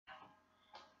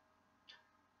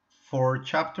For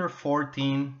chapter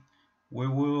 14, we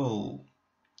will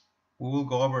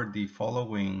go over the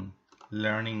following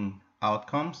learning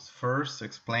outcomes. First,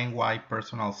 explain why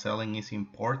personal selling is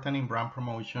important in brand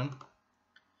promotion.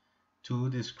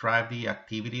 2, describe the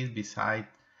activities beside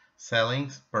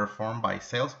selling performed by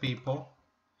salespeople.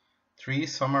 3,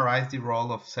 summarize the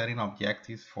role of setting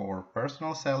objectives for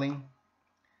personal selling.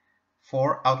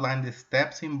 4, outline the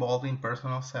steps involved in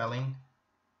personal selling.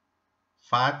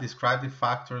 5, describe the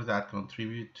factors that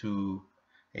contribute to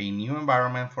a new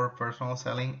environment for personal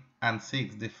selling. And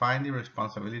 6, define the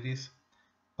responsibilities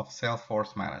of sales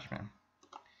force management.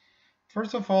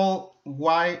 First of all,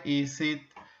 why is it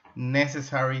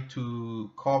necessary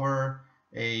to cover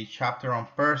a chapter on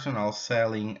personal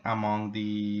selling among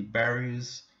the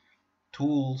various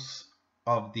tools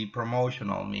of the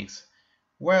promotional mix?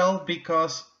 Well,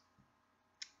 because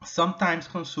sometimes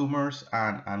consumers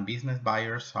and business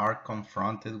buyers are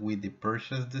confronted with the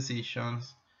purchase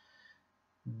decisions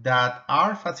that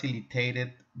are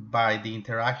facilitated by the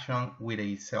interaction with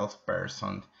a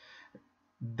salesperson.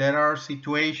 There are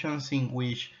situations in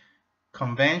which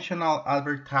conventional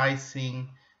advertising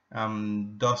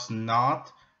does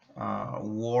not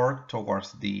work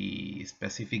towards the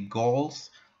specific goals,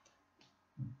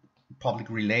 public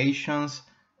relations,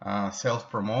 sales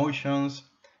promotions,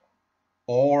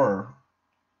 or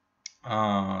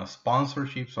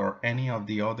sponsorships, or any of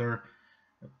the other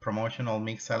promotional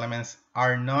mix elements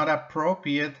are not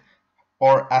appropriate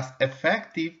or as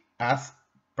effective as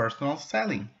personal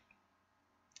selling.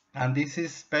 And this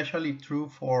is especially true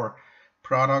for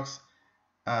products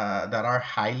that are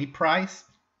highly priced,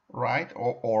 right?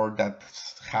 Or that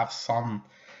have some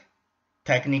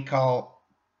technical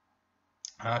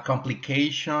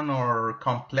complication or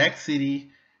complexity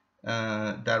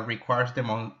that requires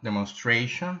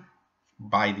demonstration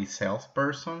by the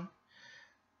salesperson.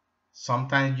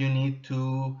 Sometimes you need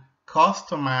to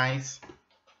customize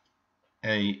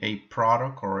a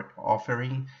product or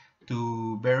offering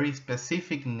to very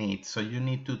specific needs. So you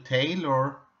need to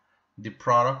tailor the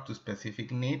product to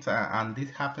specific needs, and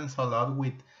this happens a lot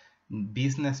with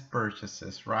business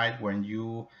purchases, right? When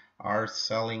you are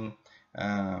selling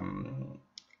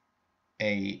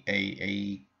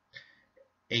a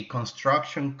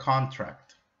construction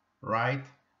contract, right,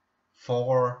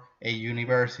 for a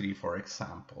university, for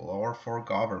example, or for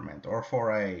government, or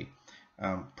for a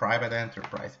private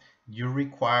enterprise, you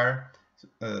require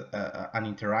an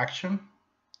interaction,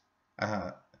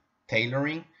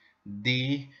 tailoring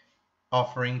the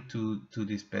offering to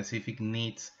the specific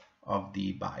needs of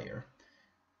the buyer.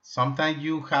 Sometimes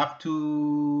you have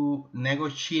to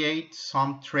negotiate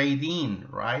some trade-in,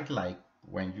 right? Like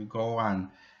when you go and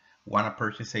want to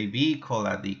purchase a vehicle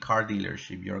at the car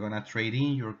dealership, you're going to trade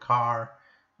in your car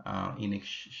in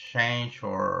exchange,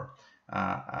 or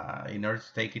in order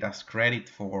to take it as credit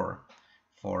for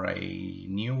a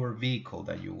newer vehicle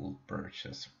that you will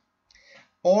purchase.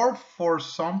 Or for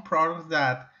some products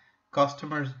that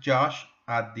customers judge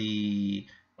at the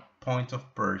point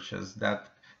of purchase, that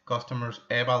customers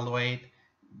evaluate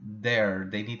there.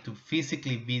 They need to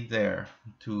physically be there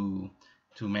to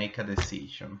make a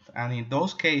decision. And in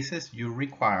those cases, you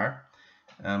require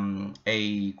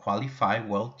a qualified,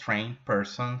 well-trained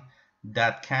person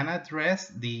that can address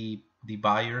the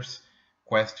buyer's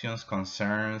questions,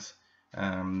 concerns,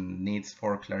 needs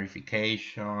for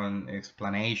clarification,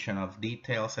 explanation of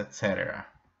details, etc.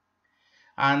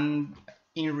 And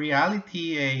in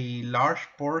reality, a large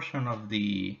portion of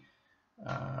the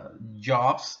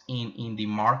jobs in the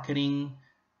marketing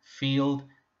field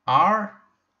are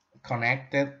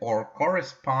connected or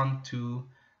correspond to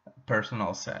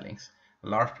personal sellings. A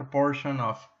large proportion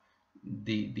of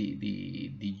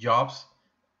the jobs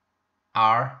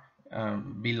are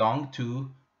belong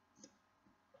to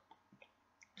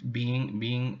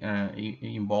being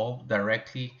involved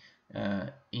directly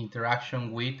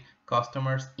interaction with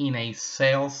customers in a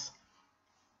sales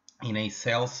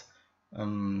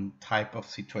type of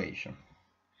situation.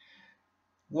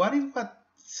 What is what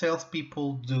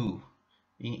salespeople do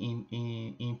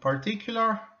in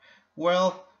particular?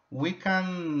 Well, we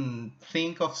can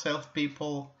think of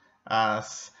salespeople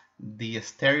as the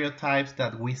stereotypes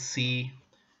that we see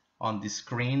on the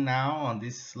screen now on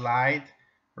this slide,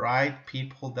 right?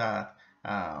 People that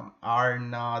are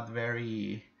not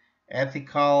very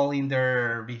ethical in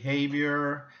their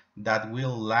behavior, that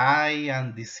will lie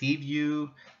and deceive you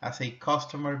as a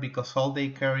customer because all they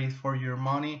care is for your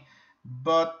money.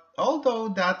 But although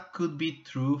that could be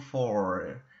true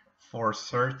for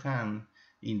certain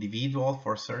individuals,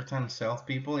 for certain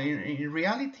salespeople, in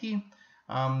reality,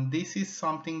 this is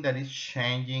something that is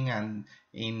changing, and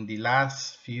in the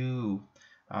last few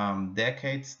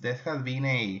decades, there has been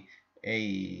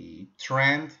a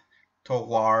trend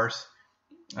towards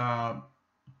uh,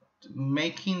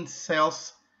 making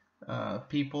sales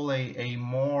people a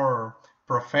more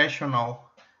professional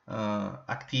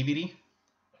activity,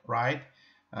 right?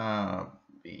 Uh,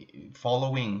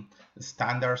 Following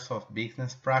standards of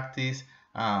business practice,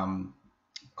 um,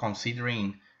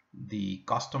 considering the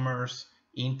customers'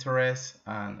 interests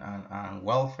and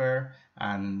welfare,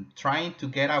 and trying to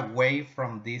get away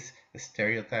from this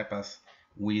stereotype as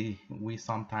we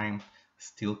sometimes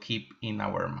still keep in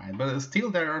our mind. But still,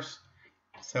 there's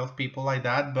salespeople like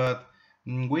that. But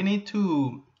we need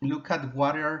to look at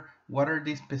what are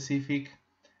the specific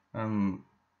um,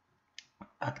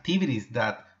 activities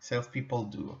that salespeople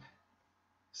do.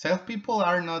 Salespeople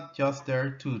are not just there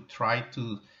to try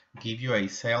to give you a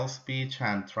sales pitch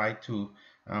and try to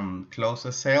close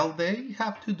a sale. They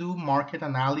have to do market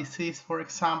analysis, for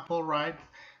example, right?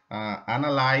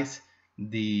 Analyze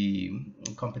the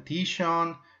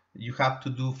competition. You have to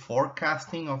do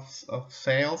forecasting of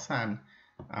sales and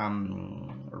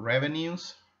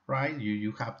revenues, right?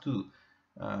 You have to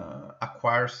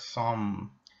acquire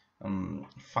some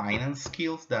finance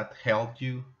skills that help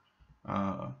you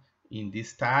uh, in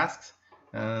these tasks.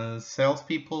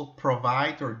 Salespeople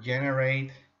provide or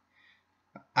generate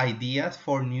ideas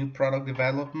for new product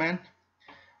development,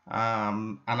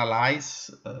 analyze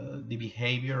the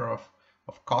behavior of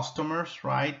customers,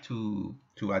 right, to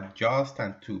adjust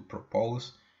and to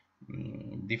propose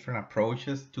different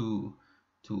approaches to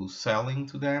selling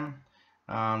to them.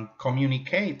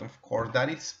 Communicate, of course, that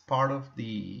is part of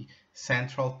the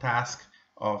central task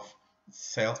of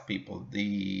salespeople.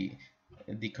 The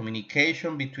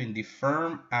communication between the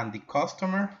firm and the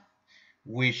customer,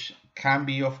 which can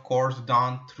be, of course,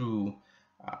 done through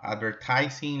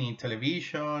advertising in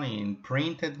television, in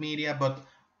printed media, but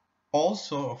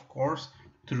also, of course,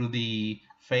 through the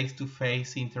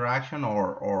face-to-face interaction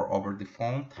or over the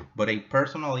phone, but a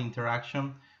personal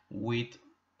interaction with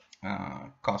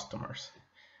customers.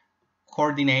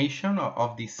 Coordination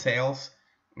of the sales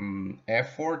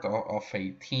effort of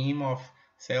a team of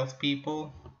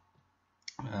salespeople,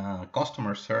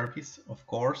 customer service, of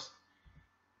course,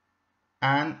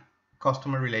 and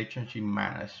customer relationship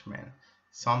management.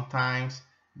 Sometimes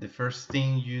the first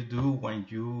thing you do when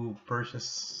you purchase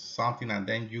something and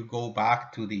then you go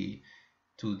back to the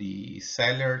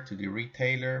seller, to the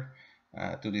retailer,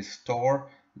 to the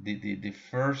store, the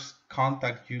first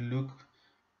contact you look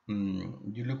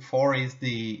for is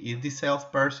the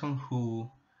salesperson who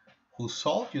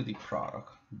sold you the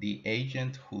product, the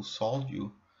agent who sold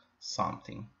you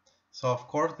something. So of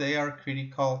course they are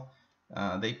critical.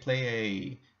 They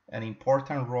play an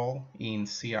important role in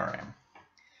CRM.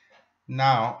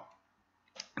 Now,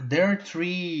 there are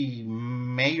three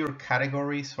major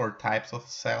categories or types of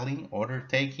selling: order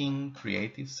taking,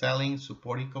 creative selling,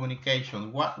 supporting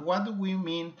communication. What do we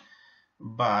mean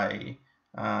by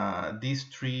these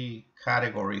three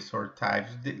categories or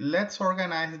types? Let's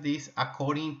organize this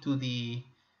according to the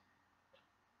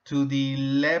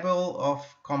level of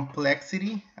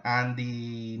complexity and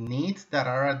the needs that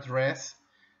are addressed.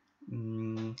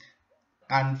 And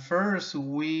first,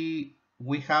 we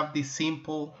have the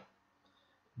simple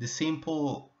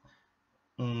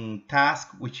task,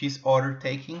 which is order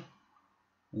taking,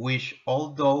 which,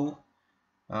 although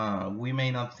we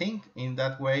may not think in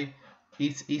that way,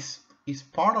 is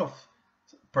part of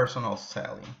personal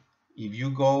selling. If you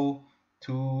go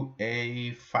to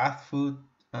a fast food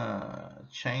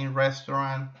chain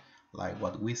restaurant, like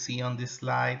what we see on this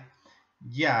slide,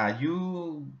 yeah,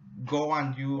 you go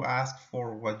and you ask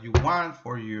for what you want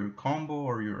for your combo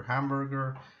or your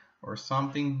hamburger or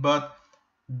something, but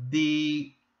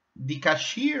the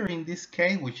cashier in this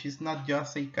case, which is not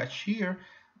just a cashier,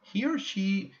 he or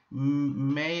she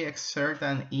may exert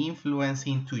an influence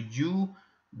into you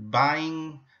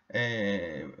buying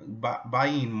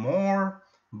buying more,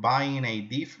 buying a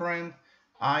different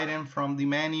item from the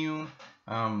menu,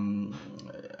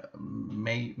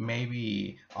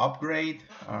 maybe upgrade,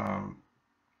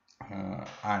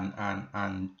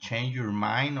 and change your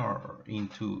mind or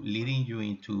into leading you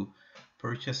into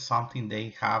purchase something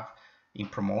they have in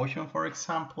promotion, for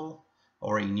example,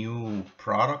 or a new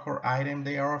product or item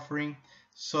they are offering.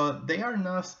 So they are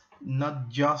not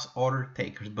just order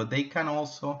takers, but they can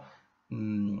also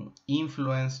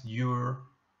influence your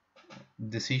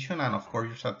decision and, of course,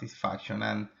 your satisfaction.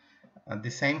 And the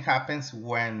same happens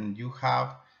when you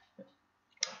have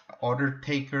order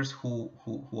takers who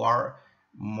are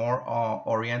more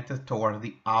oriented toward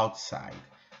the outside.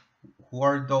 Who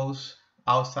are those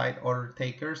outside order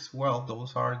takers? Well,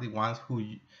 those are the ones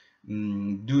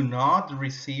Do not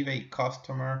receive a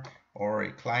customer or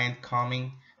a client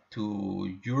coming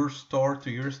to your store, to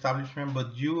your establishment,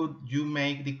 but you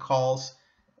make the calls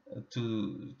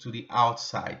to the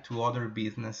outside, to other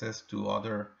businesses, to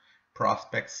other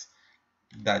prospects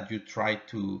that you try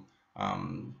to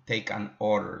take an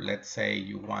order. Let's say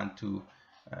you want to,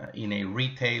 in a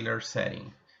retailer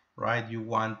setting, right? You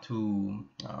want to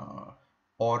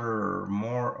order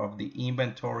more of the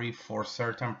inventory for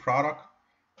certain product,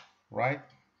 right?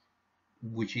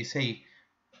 Which is a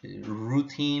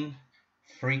routine,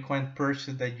 frequent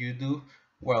purchase that you do.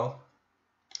 Well,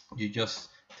 you just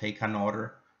take an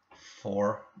order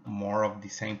for more of the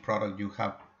same product you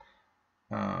have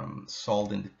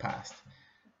sold in the past.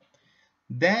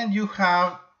 Then you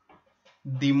have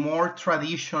the more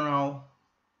traditional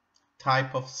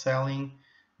type of selling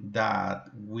that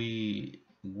we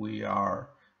are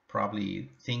probably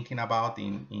thinking about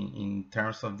in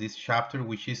terms of this chapter,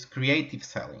 which is creative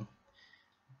selling.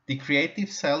 The creative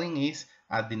selling is,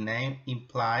 as the name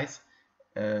implies,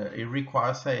 it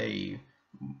requires a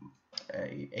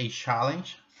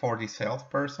challenge for the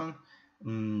salesperson,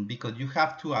 because you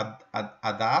have to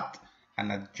adapt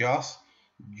and adjust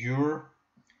your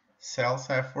sales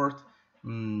effort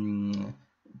to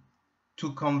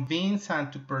convince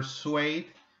and to persuade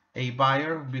a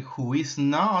buyer who is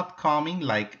not coming,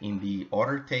 like in the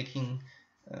order taking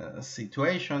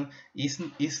situation,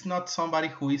 is not somebody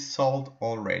who is sold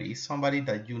already. It's somebody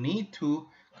that you need to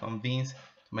convince to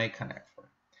make an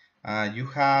effort. You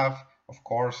have, of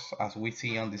course, as we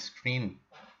see on the screen,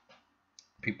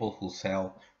 people who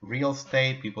sell real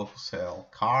estate, people who sell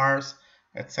cars,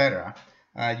 etc.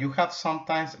 You have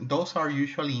sometimes, those are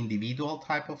usually individual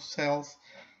type of sales.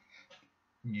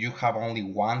 You have only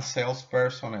one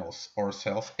salesperson or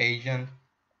sales agent,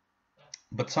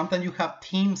 but sometimes you have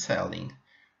team selling,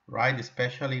 right?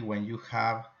 Especially when you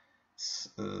have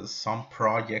some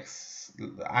projects.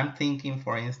 I'm thinking,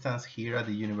 for instance, here at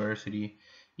the university,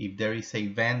 if there is a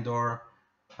vendor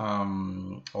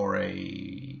or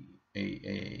a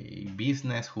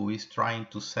business who is trying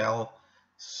to sell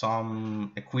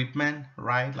some equipment,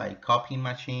 right, like copying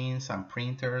machines and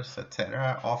printers,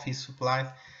 etc., office supplies,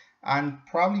 and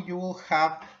probably you will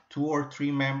have 2 or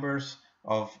 3 members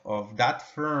of that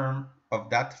firm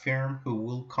who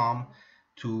will come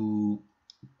to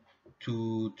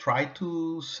try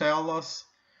to sell us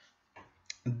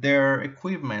their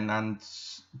equipment, and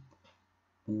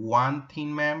one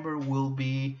team member will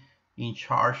be in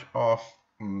charge of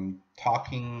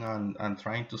talking and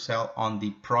trying to sell on the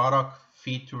product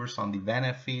features, on the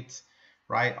benefits,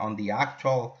 right, on the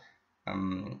actual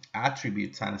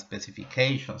attributes and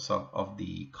specifications of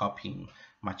the copying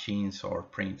machines or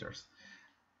printers.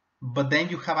 But then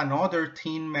you have another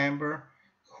team member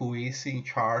who is in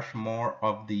charge more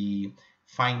of the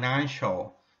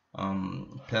financial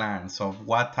plans, of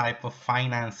what type of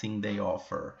financing they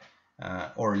offer,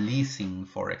 or leasing,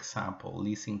 for example,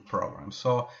 leasing programs.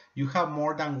 So you have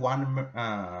more than one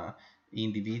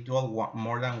individual,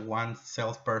 more than one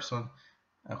salesperson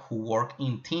who work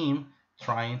in team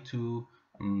trying to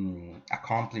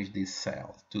accomplish this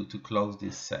sale, to close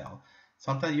this sale.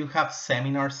 Sometimes you have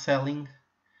seminar selling,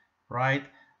 right?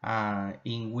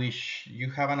 In which you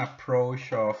have an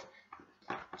approach of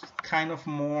kind of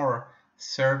more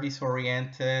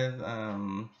service-oriented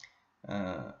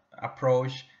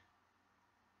approach.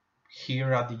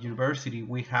 Here at the university,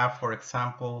 we have, for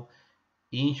example,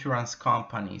 insurance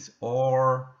companies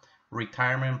or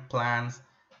retirement plans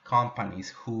companies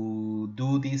who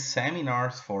do these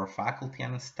seminars for faculty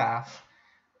and staff,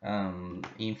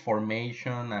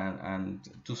 information and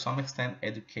to some extent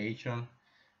education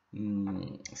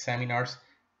seminars.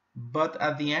 But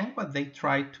at the end, what they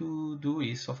try to do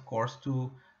is, of course,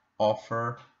 to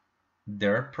offer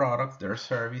their products, their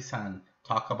service, and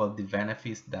talk about the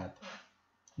benefits that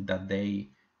they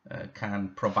can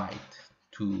provide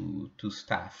to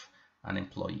staff and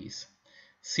employees.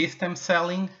 System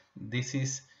selling, this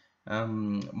is a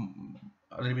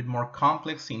little bit more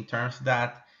complex in terms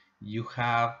that you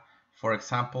have, for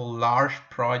example, large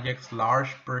projects,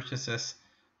 large purchases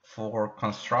for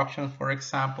construction, for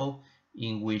example,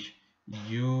 in which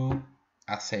you,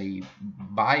 as a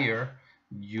buyer,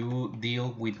 you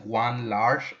deal with one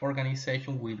large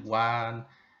organization, with one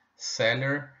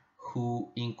seller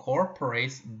who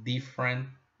incorporates different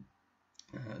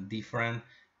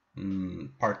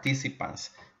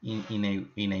participants in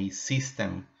a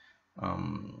system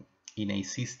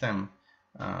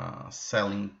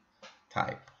selling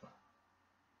type.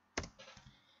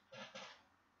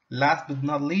 Last but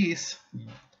not least,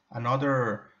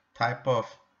 another type of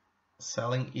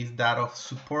selling is that of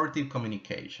supportive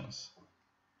communications.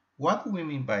 What do we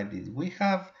mean by this? We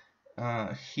have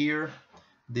here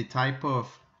the type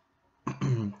of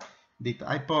the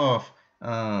type of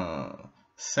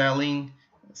selling,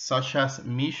 such as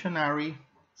missionary,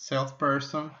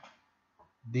 salesperson.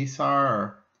 These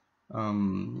are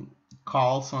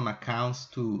calls on accounts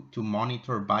to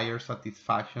monitor buyer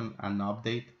satisfaction and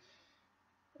update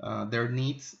their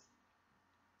needs.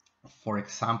 For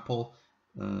example,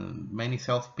 many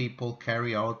salespeople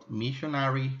carry out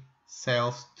missionary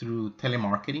sales through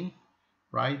telemarketing,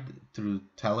 right? Through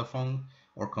telephone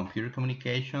or computer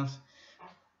communications,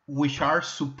 which are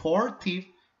supportive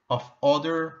of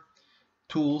other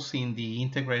tools in the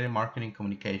integrated marketing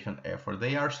communication effort.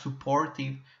 They are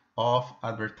supportive of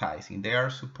advertising. They are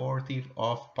supportive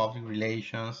of public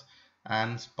relations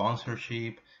and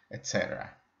sponsorship,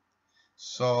 etc.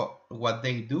 So what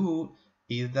they do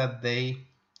is that they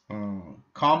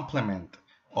complement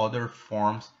other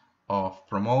forms of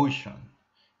promotion.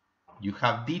 You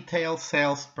have detailed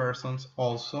salespersons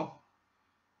also.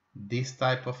 This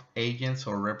type of agents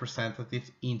or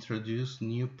representatives introduce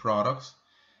new products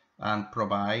and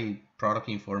provide product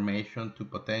information to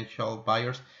potential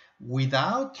buyers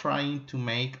without trying to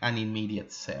make an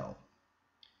immediate sale.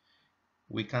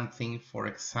 We can think, for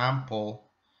example,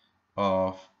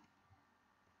 of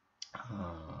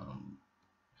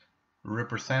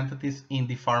representatives in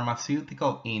the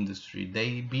pharmaceutical industry.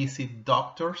 They visit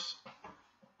doctors,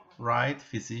 right,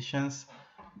 physicians,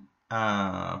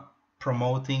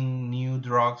 promoting new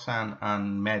drugs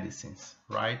and medicines,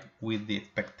 right, with the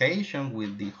expectation,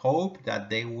 with the hope that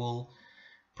they will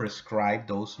prescribe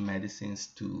those medicines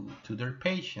to their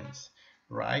patients,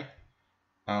 right?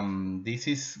 This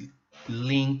is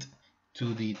linked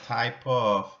to the type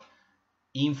of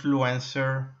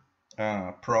influencer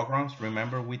programs.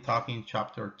 Remember, we talked in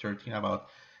chapter 13 about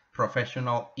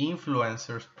professional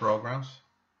influencers programs,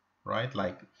 right?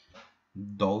 Like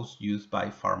those used by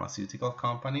pharmaceutical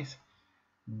companies,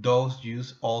 those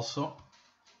used also,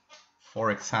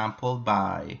 for example,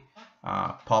 by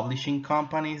publishing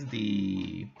companies,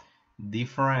 the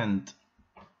different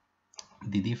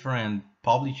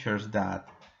publishers that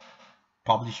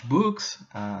publish books,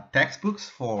 textbooks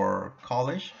for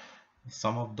college,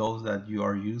 some of those that you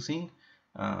are using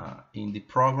in the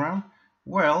program.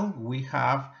 Well, we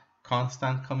have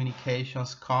constant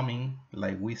communications coming,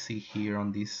 like we see here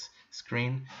on this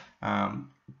screen,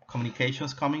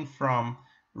 communications coming from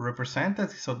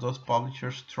representatives of those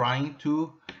publishers trying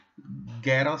to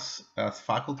get us as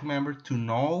faculty members to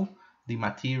know the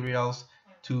materials,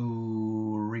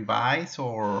 to revise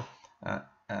or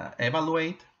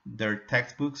evaluate their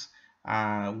textbooks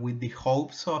with the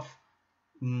hopes of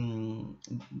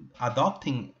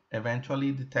adopting eventually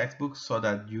the textbooks so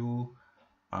that you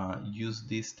use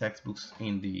these textbooks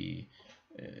in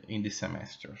the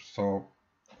semester. So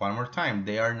one more time,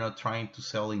 they are not trying to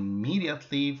sell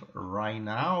immediately right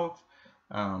now,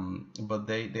 but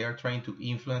they are trying to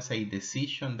influence a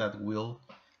decision that will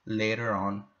later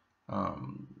on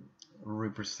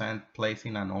represent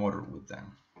placing an order with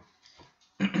them.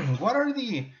 What are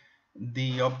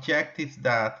the objectives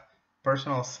that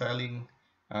personal selling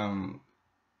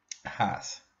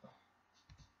has?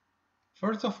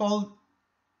 First of all,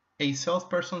 a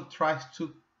salesperson tries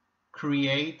to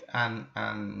create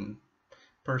and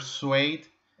persuade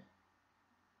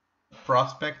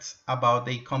prospects about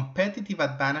the competitive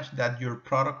advantage that your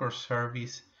product or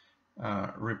service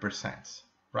represents,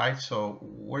 right? So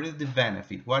what is the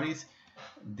benefit? What is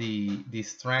the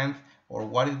strength, or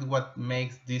what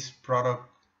makes this product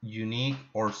unique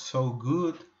or so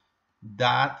good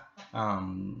that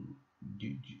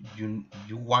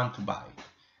you want to buy?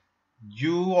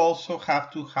 You also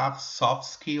have to have soft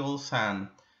skills and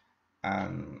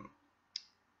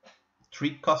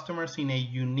treat customers in a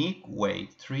unique way,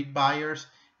 treat buyers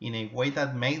in a way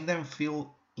that makes them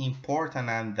feel important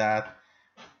and that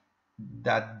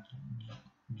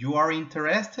you are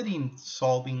interested in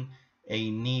solving a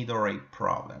need or a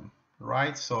problem,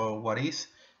 right? So what is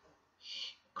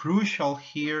crucial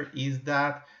here is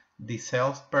that the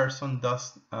salesperson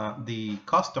does, the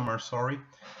customer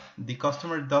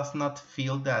does not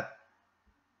feel that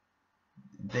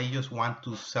they just want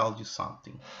to sell you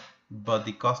something, but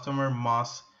the customer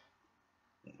must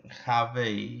have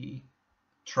a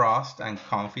trust and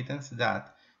confidence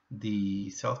that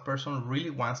the salesperson really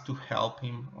wants to help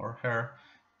him or her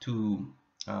to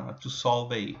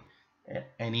solve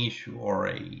an issue or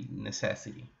a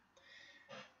necessity.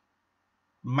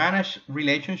 Manage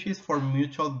relationships for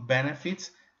mutual benefits.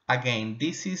 Again,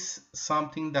 this is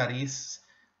something that is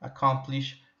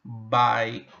accomplished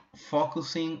by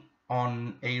focusing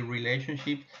on a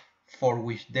relationship for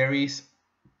which there is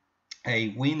a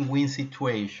win-win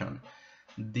situation.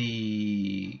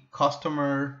 The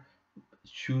customer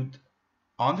should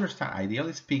understand,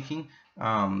 ideally speaking,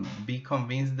 be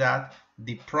convinced that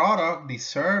the product, the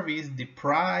service, the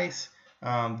price,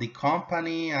 the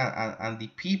company, and the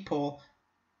people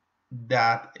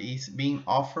that is being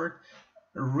offered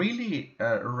really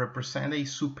represent a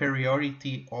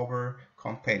superiority over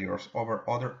competitors, over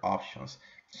other options.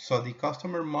 So the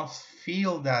customer must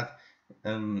feel that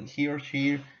he or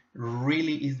she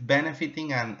really is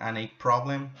benefiting, and a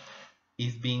problem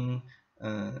is being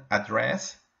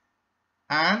addressed.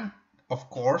 And of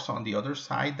course, on the other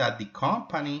side, that the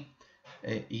company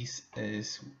is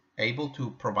able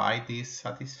to provide this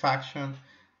satisfaction,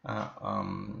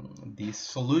 this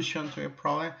solution to a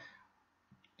problem,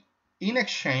 in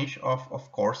exchange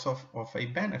of course of a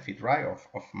benefit, right,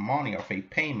 of money, of a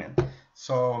payment.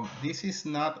 So this is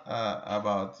not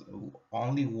about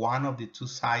only one of the two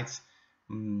sides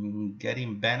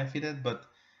getting benefited, but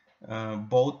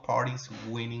both parties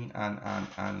winning,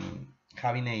 and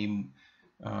having a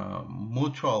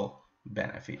mutual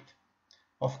benefit.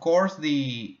 Of course,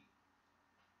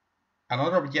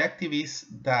 another objective is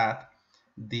that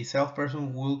the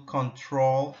salesperson will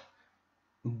control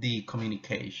the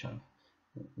communication.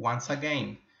 Once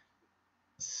again,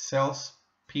 sales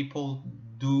people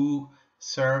do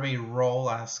serve a role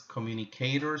as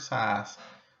communicators, as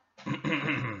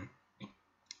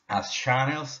as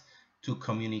channels to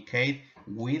communicate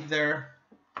with their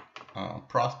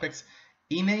prospects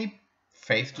in a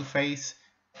face-to-face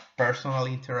personal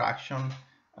interaction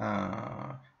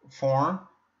form,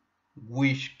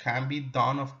 which can be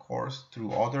done, of course,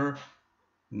 through other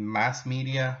mass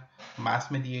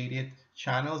mediated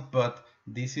channels, but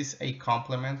this is a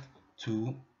complement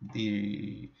to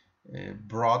the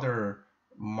broader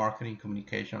marketing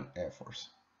communication efforts.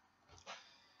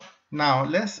 Now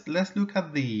let's look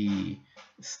at the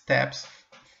steps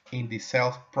in the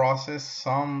sales process.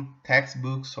 Some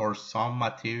textbooks or some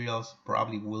materials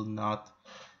probably will not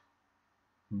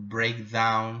break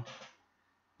down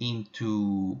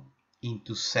into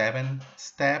 7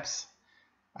 steps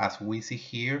as we see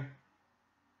here.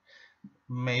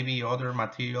 Maybe other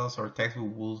materials or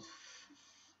textbooks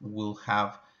will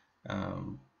have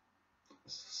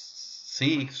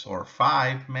 6 or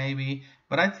 5 maybe,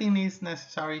 but I think it's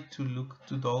necessary to look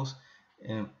to those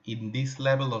in this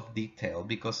level of detail,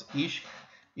 because each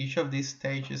of these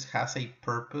stages has a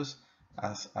purpose,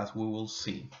 as we will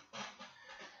see.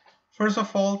 First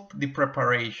of all, the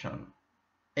preparation.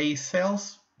 A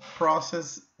sales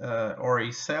process or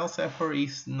a sales effort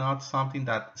is not something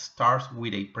that starts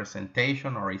with a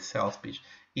presentation or a sales pitch.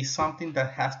 It's something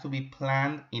that has to be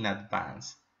planned in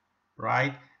advance,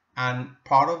 right? And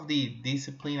part of the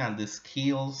discipline and the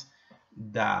skills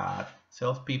that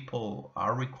salespeople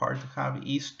are required to have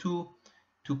is to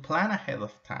plan ahead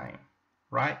of time,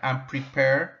 right? And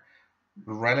prepare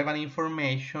relevant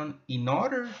information in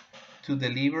order to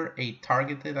deliver a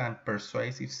targeted and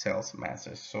persuasive sales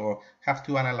message. So have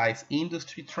to analyze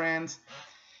industry trends,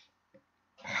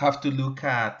 have to look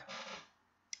at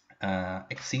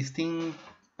existing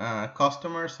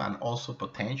customers and also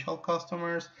potential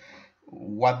customers,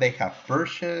 what they have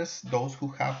purchased, those who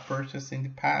have purchased in the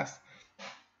past.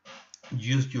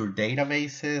 Use your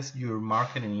databases, your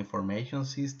marketing information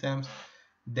systems,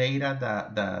 data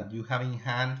that you have in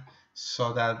hand,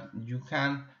 so that you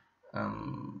can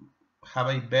have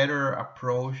a better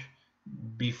approach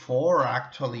before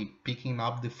actually picking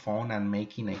up the phone and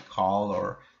making a call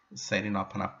or setting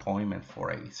up an appointment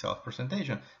for a sales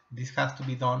presentation. This has to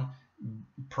be done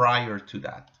prior to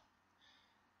that.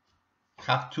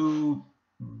 Have to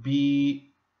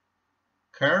be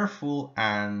careful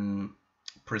and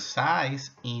precise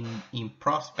in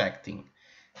prospecting,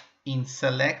 in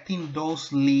selecting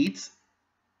those leads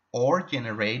or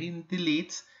generating the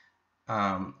leads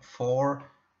for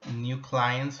new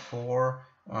clients, for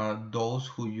those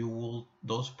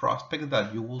prospects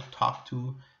that you will talk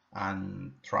to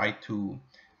and try to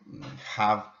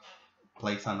have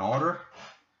place an order,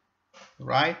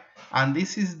 right? And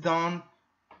this is done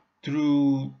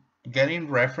through getting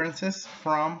references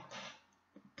from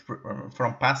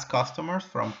past customers,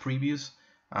 from previous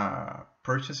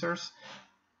purchasers.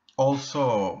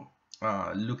 Also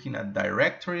looking at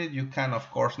directories. You can, of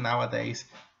course, nowadays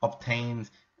obtain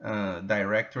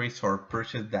directories or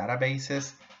purchase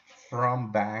databases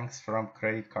from banks, from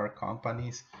credit card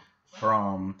companies,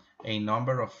 from a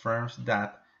number of firms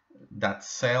that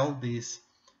sell these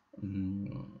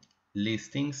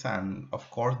listings. And of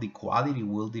course the quality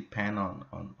will depend on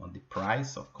the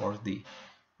price. Of course,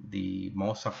 the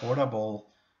most affordable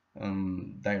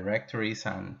directories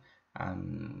and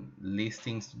and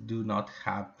listings do not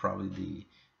have probably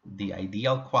the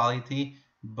ideal quality,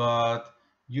 but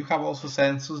you have also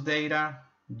census data.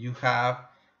 You have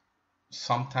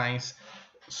sometimes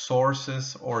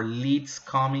sources or leads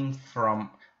coming from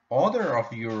other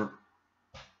of your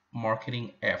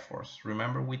marketing efforts.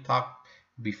 Remember, we talked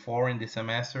before in the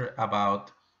semester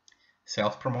about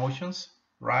sales promotions,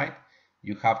 right?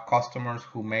 You have customers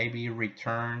who maybe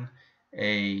return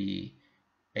a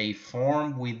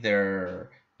form with their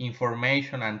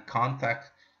information and contact,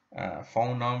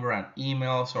 phone number and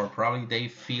emails, or probably they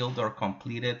filled or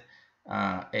completed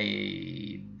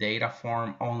a data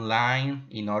form online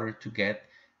in order to get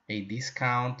a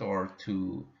discount or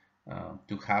to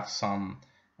have some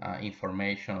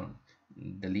information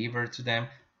delivered to them.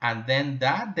 And then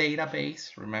that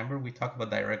database, remember we talked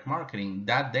about direct marketing,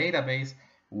 that database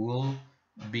will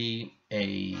be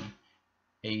a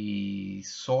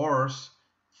source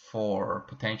for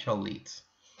potential leads.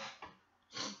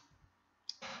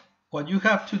 What you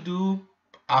have to do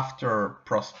after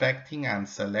prospecting and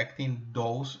selecting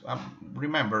those,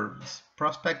 remember,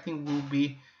 prospecting will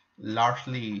be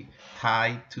largely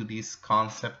tied to this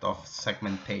concept of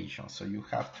segmentation. So you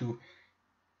have to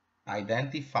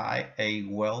identify a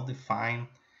well-defined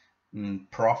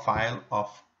profile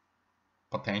of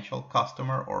potential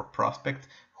customer or prospect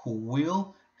who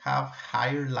will have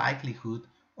higher likelihood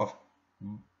of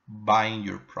buying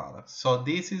your product. So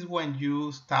this is when you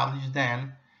establish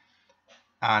then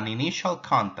an initial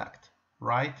contact,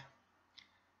 right?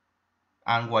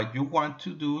 And what you want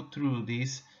to do through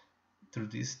this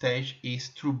stage is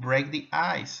to break the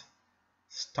ice.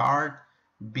 Start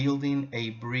building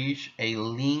a bridge, a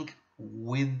link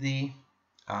with the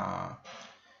uh,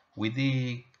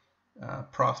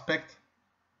 prospect,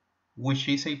 which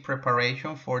is a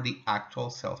preparation for the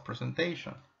actual sales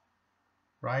presentation,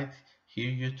 right? Here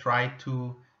you try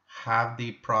to have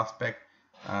the prospect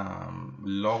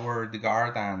lower the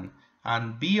guard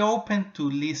and be open to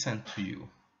listen to you.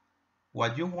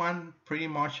 What you want pretty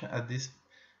much at this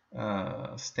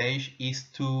stage is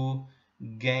to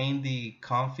gain the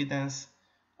confidence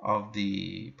of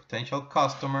the potential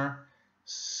customer,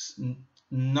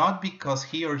 not because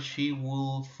he or she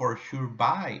will for sure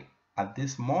buy. At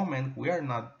this moment, we are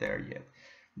not there yet,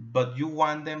 but you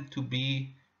want them to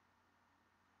be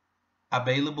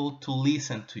available to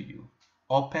listen to you,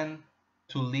 open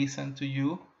to listen to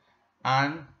you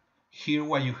and hear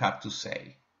what you have to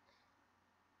say.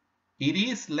 It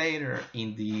is later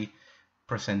in the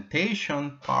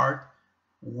presentation part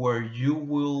where you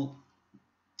will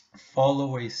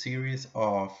follow a series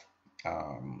of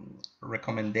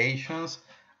recommendations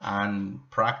and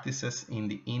practices in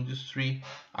the industry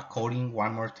according,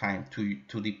 one more time,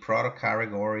 to the product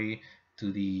category,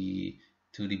 to the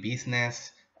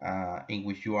business in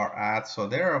which you are at. So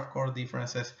there are of course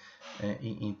differences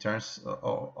in terms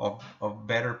of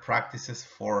better practices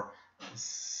for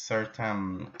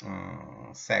certain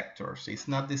sectors. It's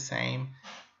not the same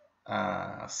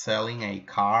selling a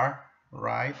car,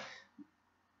 right,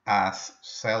 as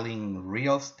selling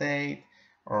real estate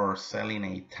or selling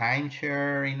a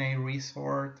timeshare in a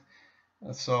resort.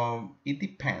 So it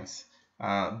depends.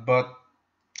 But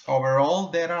overall,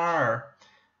 there are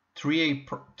three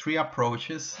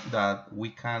approaches that we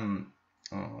can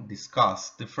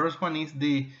discuss. The first one is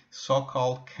the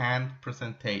so-called canned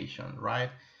presentation,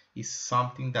 right? It's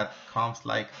something that comes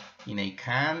like in a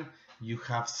can. You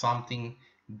have something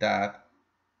that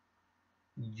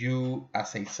you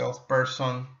as a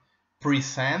salesperson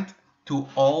present to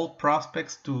all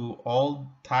prospects, to all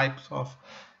types of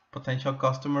potential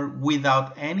customer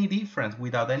without any difference,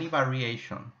 without any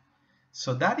variation.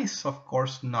 So that is of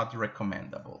course not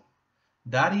recommendable.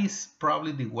 That is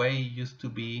probably the way it used to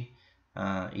be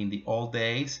in the old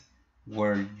days,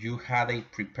 where you had a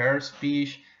prepared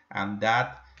speech, and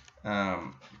that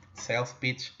sales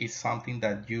pitch is something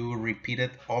that you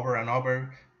repeated over and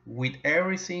over with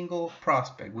every single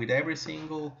prospect, with every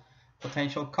single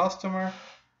potential customer,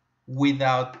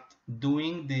 without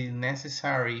doing the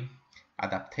necessary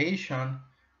adaptation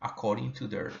according to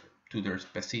their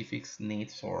specific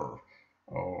needs or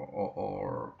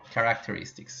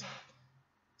characteristics.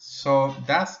 So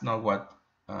that's not what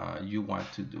you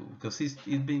want to do, because it's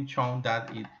been shown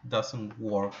that it doesn't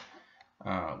work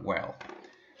well.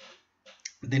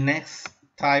 The next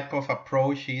type of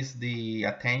approach is the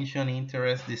attention,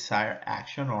 interest, desire,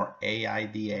 action, or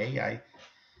AIDA.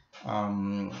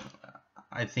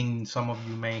 I think some of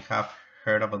you may have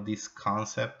heard about this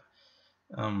concept,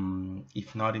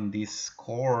 if not in this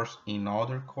course, in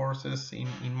other courses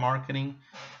in marketing.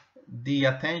 The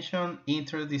attention,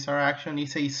 interest, desire, action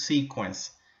is a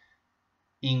sequence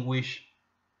in which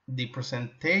the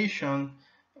presentation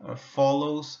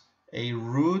follows a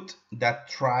route that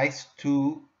tries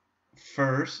to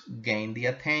first gain the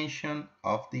attention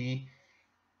of the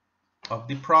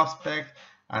prospect,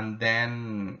 and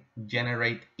then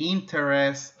generate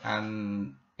interest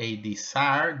and a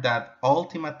desire that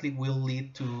ultimately will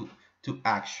lead to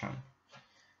action.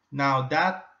 Now,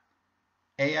 that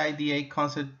AIDA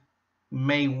concept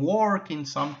may work in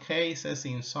some cases,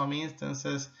 in some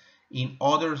instances, in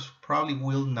others probably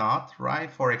will not,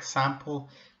 right? For example,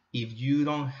 if you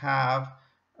don't have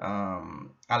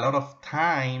a lot of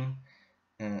time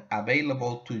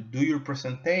available to do your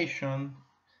presentation,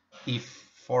 if,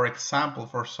 for example,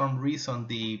 for some reason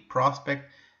the prospect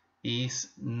is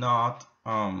not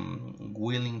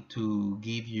willing to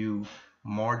give you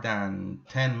more than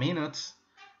 10 minutes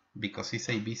because he's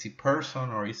a busy person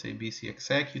or he's a busy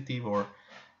executive, or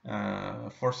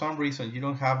for some reason you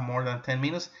don't have more than 10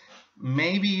 minutes,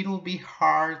 maybe it'll be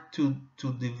hard to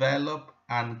develop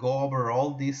and go over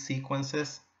all these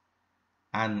sequences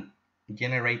and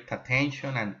generate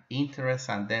attention and interest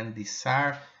and then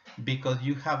desire, because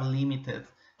you have limited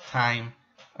time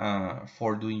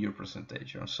for doing your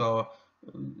presentation. So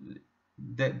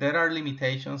there are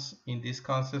limitations in this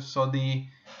concept. So the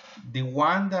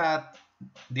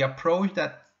approach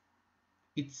that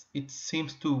it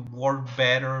seems to work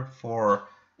better for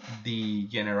the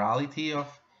generality of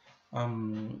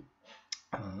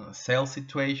sales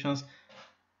situations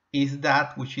is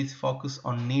that which is focused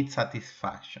on need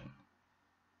satisfaction.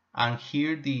 And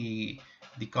here the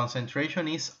concentration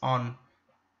is on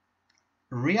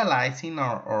realizing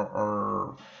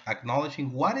or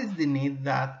acknowledging what is the need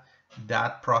that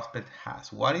prospect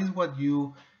has. What is what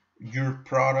your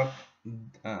product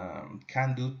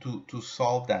can do to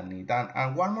solve that need.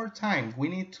 And one more time, we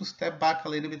need to step back a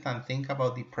little bit and think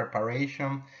about the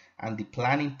preparation and the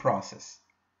planning process,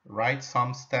 right?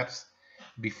 Some steps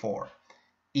before.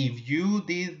 If you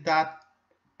did that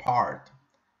part,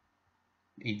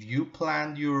 if you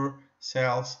planned your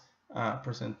sales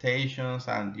presentations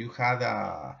and you had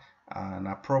an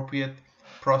appropriate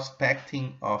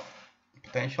prospecting of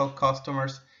potential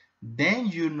customers, then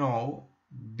you know,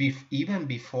 even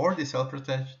before the sales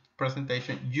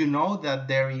presentation, you know that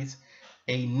there is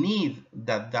a need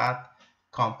that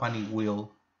company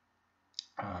will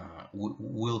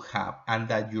have and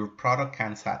that your product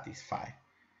can satisfy.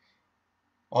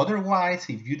 Otherwise,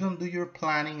 if you don't do your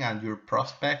planning and your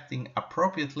prospecting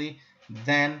appropriately,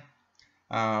 then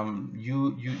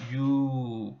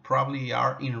you probably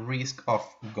are in risk of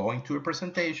going to a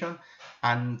presentation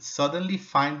and suddenly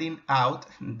finding out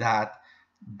that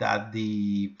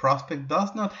the prospect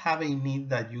does not have a need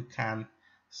that you can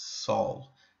solve,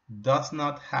 does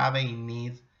not have a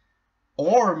need,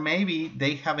 or maybe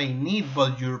they have a need,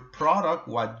 but your product,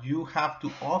 what you have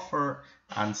to offer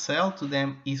and sell to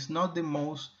them, is not the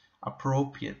most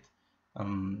appropriate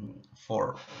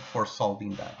for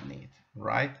solving that need,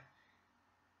 right?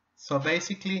 So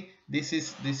basically, this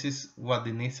is what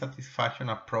the need satisfaction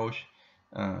approach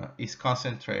is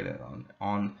concentrated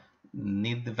on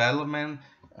need development,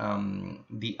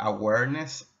 the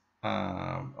awareness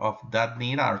of that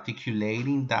need,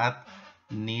 articulating that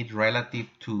need relative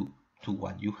to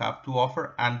what you have to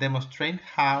offer, and demonstrate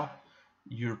how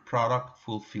your product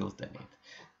fulfills the need.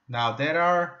 Now, there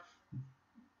are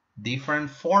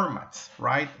different formats,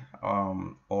 right?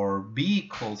 Or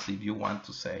vehicles, if you want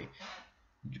to say.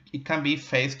 It can be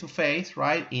face-to-face,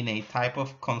 right, in a type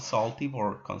of consultative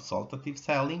or consultative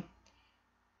selling.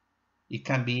 It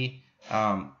can be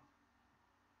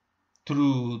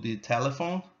through the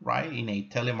telephone, right, in a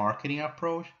telemarketing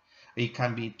approach. It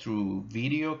can be through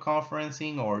video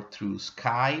conferencing or through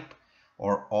Skype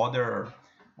or other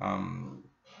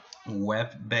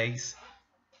web-based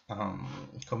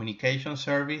communication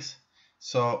service.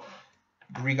 So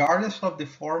regardless of the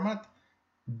format,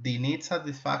 the need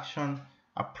satisfaction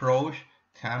approach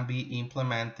can be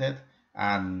implemented,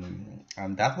 and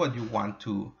that's what you want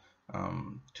to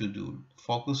do.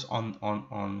 Focus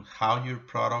on how your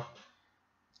product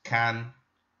can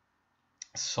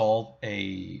solve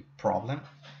a problem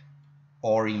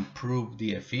or improve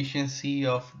the efficiency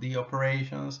of the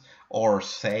operations or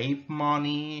save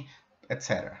money,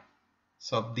 etc.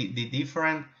 So the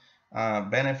different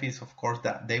benefits, of course,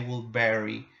 that they will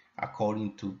vary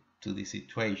according to the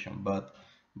situation, but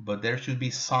there should be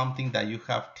something that you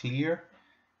have clear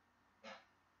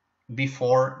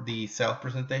before the sales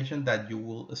presentation that you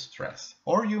will stress,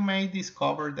 or you may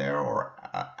discover there or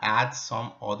add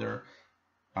some other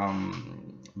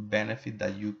benefit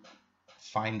that you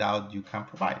find out you can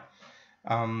provide.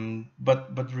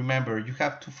 But remember, you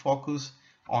have to focus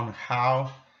on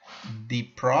how the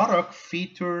product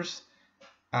features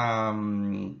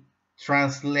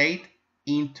translate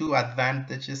into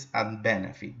advantages and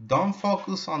benefit. Don't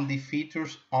focus on the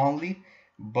features only,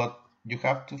 but you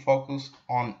have to focus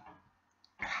on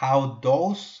how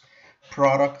those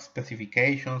product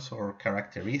specifications or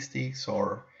characteristics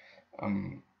or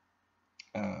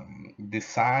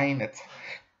design,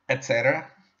 etc.,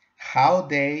 how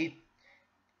they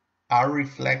are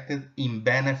reflected in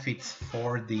benefits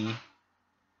for the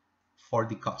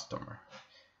customer.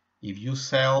 If you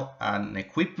sell an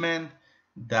equipment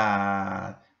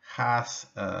that has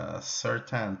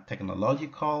certain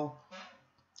technological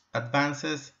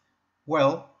advances,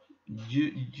 well,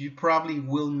 you probably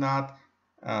will not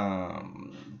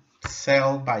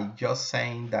sell by just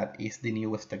saying that it's the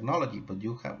newest technology, but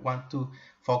you want to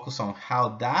focus on how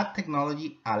that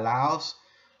technology allows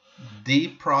the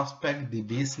prospect, the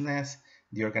business,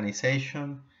 the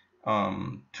organization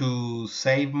to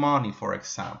save money, for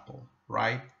example,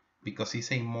 right? Because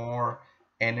it's a more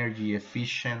energy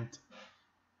efficient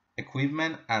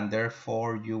equipment, and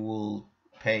therefore you will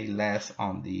pay less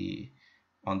on the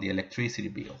electricity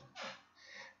bill.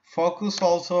 Focus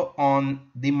also on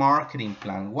the marketing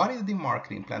plan. What is the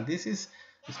marketing plan? This is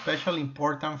especially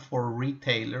important for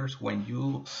retailers. When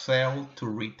you sell to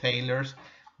retailers,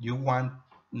 you want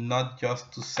not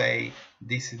just to say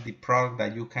this is the product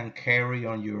that you can carry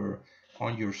on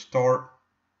your store,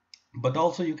 but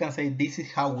also you can say this is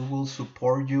how we will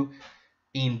support you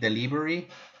in delivery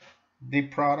the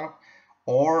product,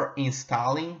 or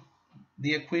installing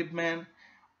the equipment,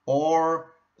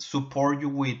 or support you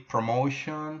with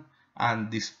promotion and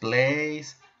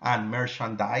displays and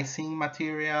merchandising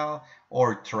material,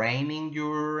 or training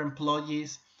your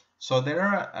employees. So there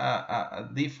are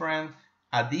different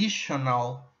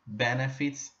additional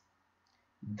benefits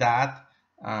that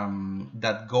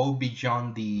that go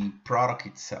beyond the product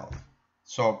itself.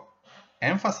 So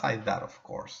emphasize that, of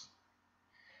course.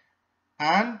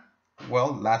 And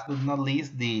well, last but not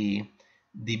least, the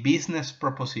business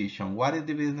proposition. What is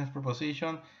the business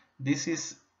proposition? This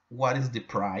is what is the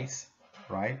price,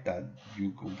 right, that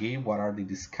you could give, what are the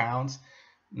discounts,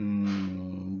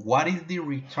 what is the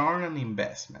return on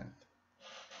investment.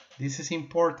 This is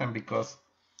important because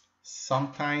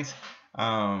sometimes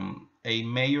a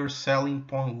major selling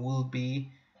point will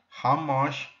be how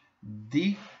much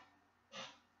the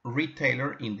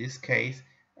retailer, in this case,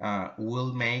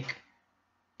 will make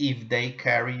if they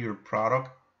carry your product,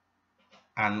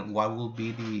 and what will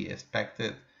be the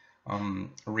expected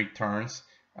returns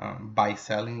by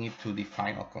selling it to the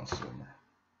final consumer.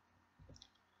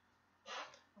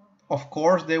 Of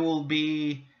course, there will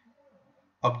be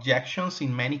objections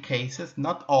in many cases,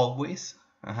 not always,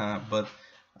 but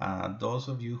those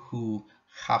of you who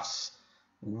have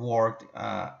worked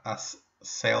as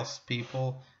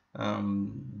salespeople,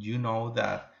 you know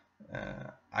that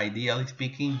ideally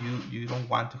speaking, you don't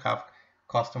want to have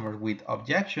customers with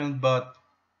objections, but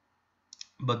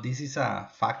this is a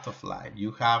fact of life.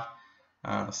 You have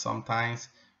sometimes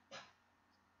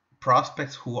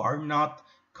prospects who are not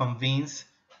convinced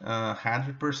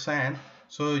 100%,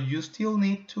 so you still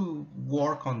need to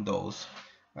work on those.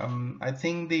 I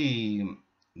think the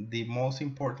most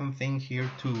important thing here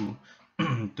to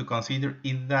to consider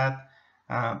is that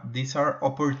these are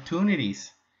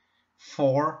opportunities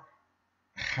for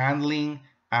handling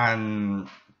and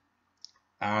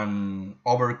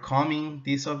overcoming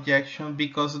this objection,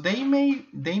 because they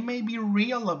may be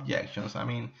real objections. I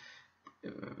mean,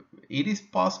 it is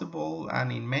possible,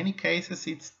 and in many cases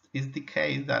it's the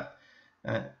case that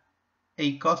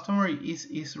a customer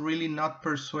is really not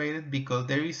persuaded because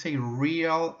there is a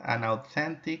real and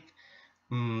authentic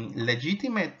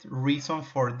legitimate reason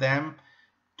for them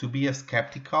to be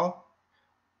skeptical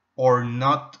or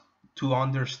not to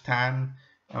understand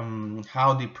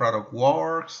how the product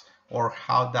works, or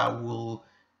how that will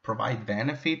provide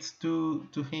benefits to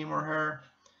him or her.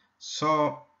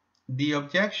 So the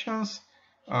objections,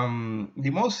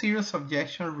 the most serious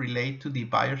objections relate to the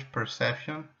buyer's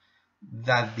perception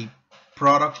that the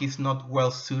product is not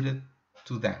well suited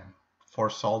to them for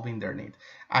solving their need.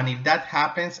 And if that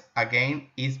happens, again,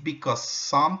 it's because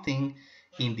something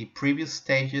in the previous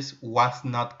stages was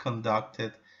not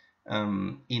conducted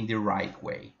in the right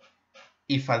way.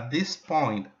 If at this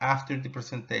point, after the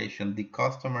presentation, the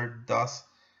customer does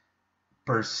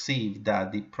perceive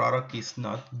that the product is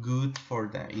not good for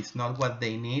them, it's not what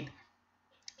they need,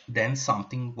 then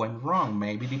something went wrong.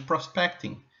 Maybe the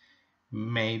prospecting,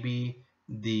 maybe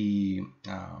the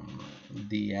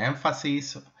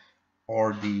emphasis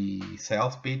or the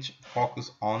sales pitch focus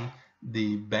on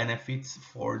the benefits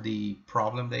for the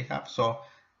problem they have. So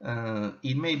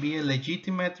It may be a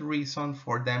legitimate reason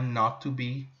for them not to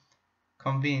be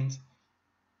convinced.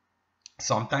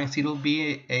 Sometimes it'll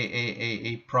be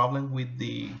a problem with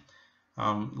the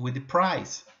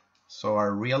price. So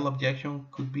a real objection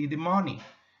could be the money.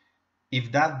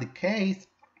 If that's the case,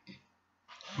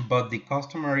 but the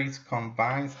customer is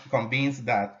convinced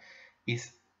that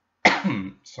is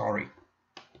sorry,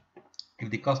 if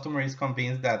the customer is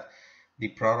convinced that the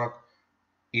product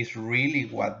is really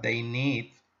what they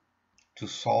need to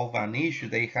solve an issue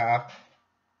they have,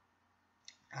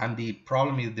 and the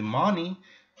problem is the money,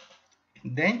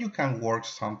 then you can work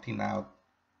something out.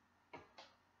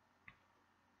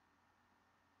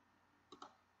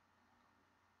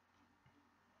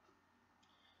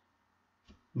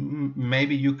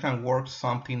 Maybe you can work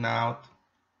something out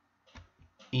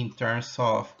in terms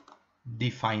of the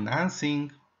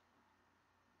financing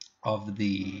of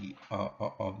the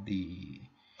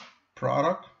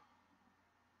product,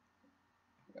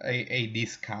 a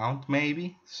discount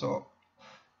maybe. So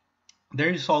there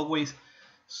is always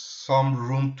some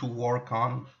room to work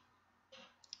on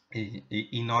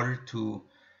in order to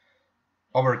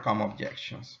overcome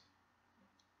objections.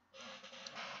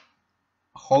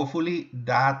 Hopefully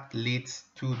that leads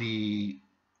to the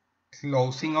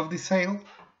closing of the sale.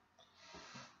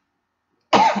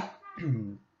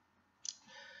 You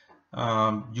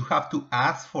have to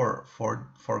ask for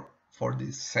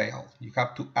the sale. You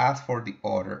have to ask for the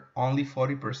order. Only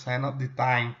 40% of the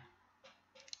time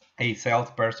a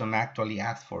salesperson actually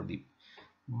asks for the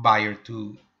buyer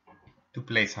to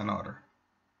place an order.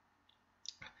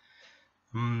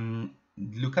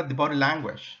 Look at the body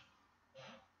language.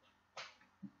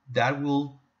 That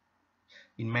will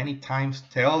in many times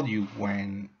tell you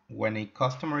when a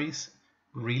customer is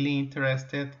really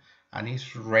interested and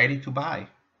is ready to buy,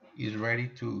 is ready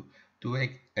to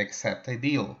accept a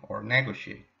deal or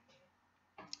negotiate.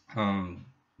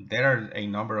 There are a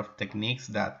number of techniques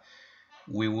that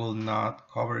we will not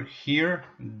cover here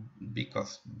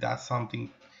because that's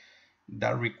something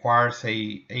that requires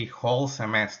a whole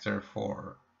semester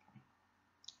for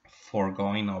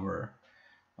going over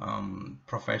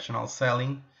professional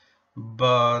selling.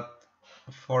 But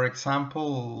for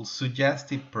example,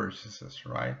 suggestive purchases,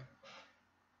 right?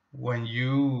 When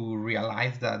you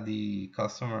realize that the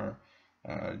customer,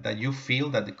 that you feel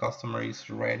that the customer is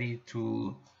ready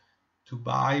to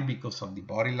buy because of the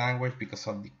body language, because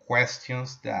of the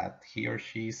questions that he or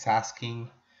she is asking,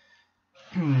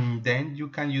 then you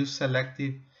can use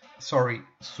suggestive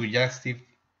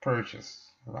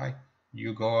purchase, right?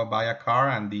 You go buy a car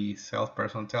and the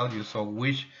salesperson tells you, so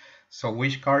which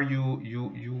car you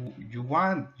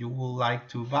want, you would like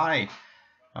to buy,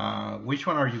 which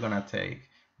one are you gonna take,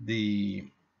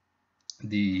 the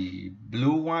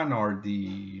blue one or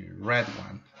the red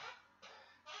one?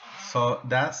 So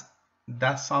that's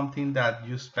something that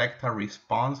you expect a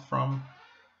response from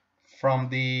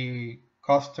the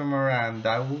customer, and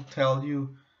that will tell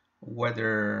you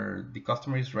whether the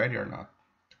customer is ready or not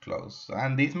to close.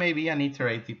 And this may be an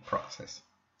iterative process.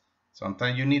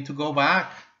 Sometimes you need to go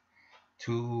back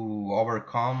to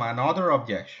overcome another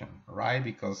objection, right?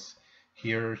 Because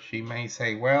he or she may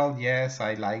say, well, yes,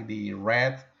 I like the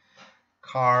red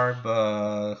car,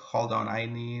 but hold on,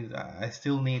 I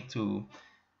still need to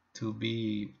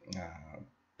be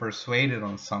persuaded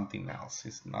on something else.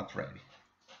 It's not ready.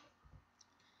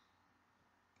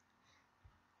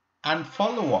 And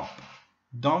follow up.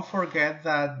 Don't forget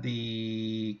that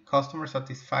the customer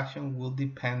satisfaction will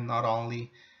depend not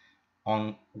only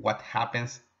on what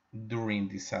happens during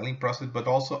the selling process, but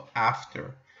also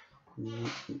after,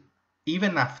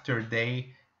 even after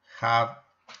they have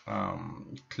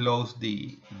closed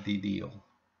the deal.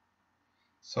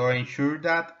 So ensure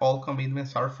that all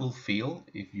commitments are fulfilled.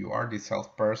 If you are the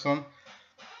salesperson,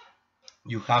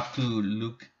 you have to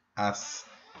look as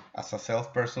a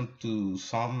salesperson to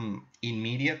some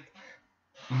immediate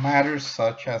matters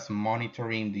such as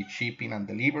monitoring the shipping and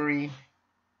delivery,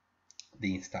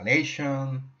 the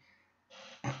installation,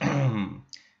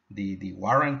 the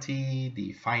warranty,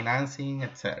 the financing,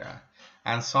 etc.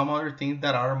 And some other things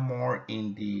that are more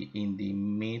in the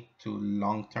mid to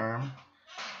long term,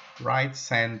 right?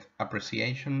 Send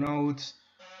appreciation notes.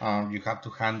 You have to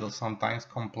handle sometimes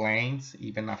complaints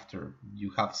even after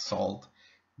you have sold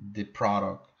the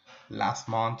product last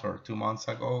month or 2 months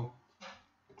ago.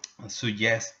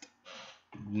 Suggest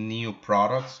new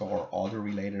products or other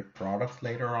related products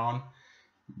later on.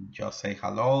 Just say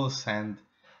hello, send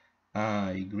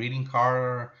a greeting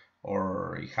card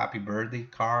or a happy birthday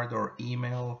card or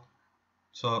email.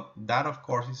 So that of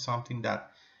course is something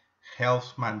that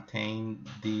helps maintain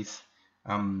this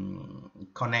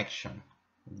connection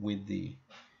with the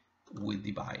with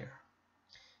the buyer.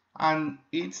 And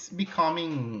it's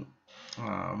becoming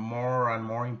more and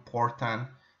more important,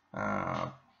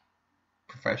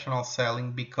 professional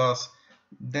selling, because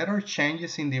there are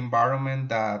changes in the environment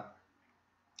that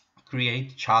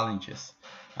create challenges.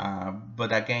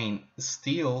 But again,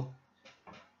 still,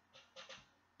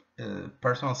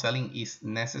 personal selling is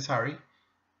necessary.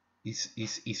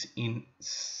 Is in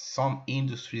some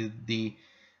industries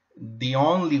the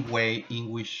only way in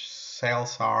which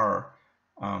sales are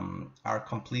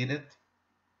completed,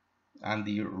 and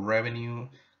the revenue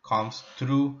comes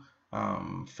through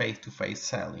face-to-face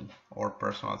selling or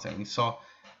personal selling. So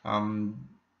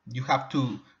you have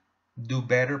to do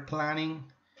better planning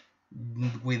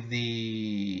with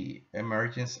the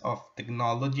emergence of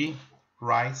technology,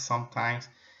 right? Sometimes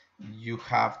you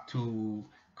have to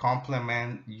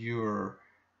complement your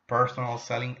personal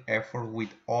selling effort with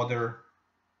other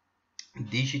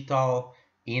digital,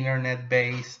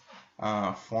 internet-based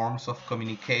forms of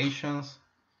communications.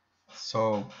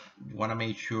 So you want to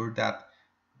make sure that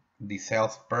the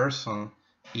salesperson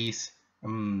is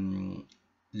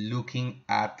looking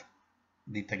at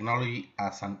the technology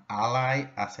as an ally,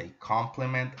 as a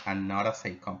complement, and not as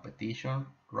a competition,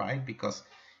 right? Because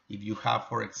if you have,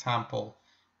 for example,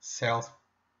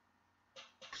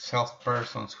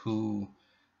 salespersons who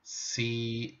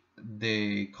see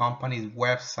the company's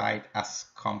website as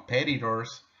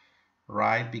competitors,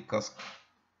 right? Because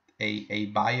a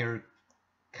buyer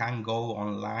can go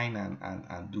online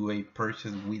and do a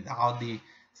purchase without the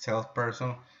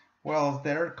salesperson. Well,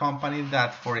 there are companies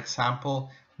that, for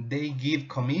example, they give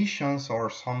commissions or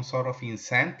some sort of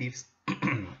incentives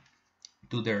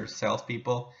to their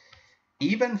salespeople,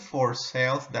 even for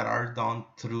sales that are done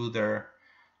through their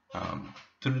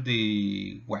through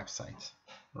the websites,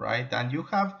 right? And you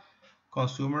have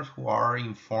consumers who are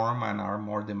informed and are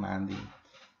more demanding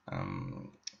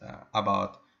um,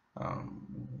 about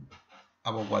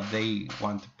what they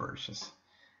want to purchase.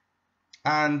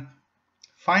 And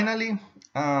finally,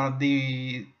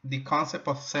 the concept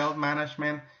of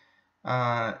self-management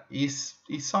is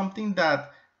something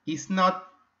that is not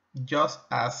just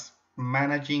as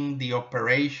managing the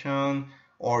operation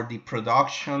or the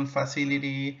production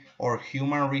facility or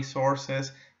human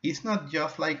resources. It's not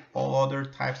just like all other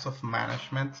types of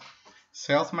management.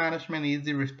 Sales management is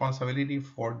the responsibility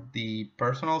for the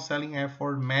personal selling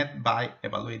effort met by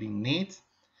evaluating needs,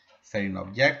 setting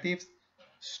objectives,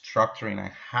 structuring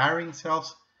and hiring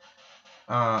sales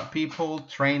people,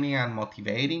 training and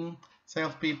motivating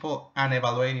salespeople, and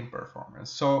evaluating performance.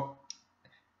 So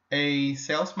a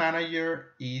sales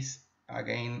manager is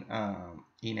again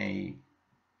in a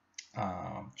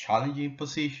challenging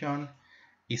position.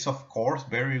 Is of course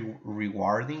very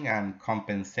rewarding, and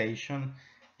compensation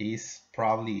is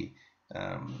probably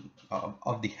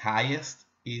of the highest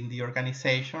in the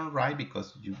organization, right?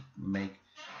 Because you make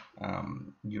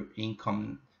your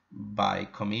income by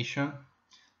commission.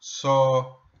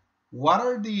 So what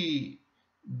are the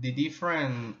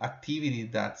different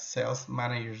activities that sales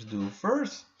managers do?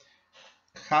 First,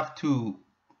 have to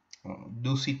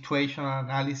do situational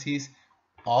analysis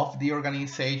of the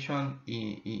organization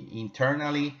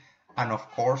internally, and of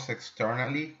course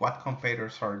externally, what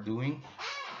competitors are doing,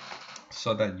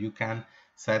 so that you can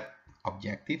set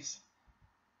objectives,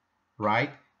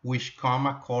 right, which come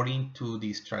according to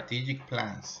the strategic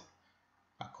plans,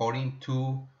 according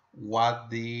to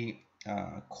what the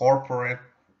corporate,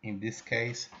 in this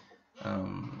case,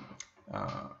 um,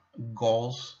 uh,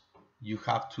 goals you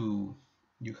have to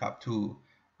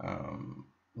um,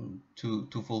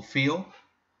 to fulfill.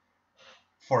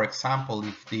 For example,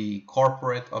 if the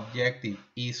corporate objective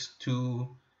is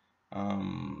to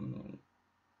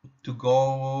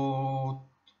go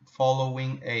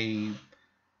following a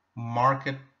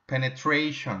market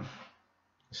penetration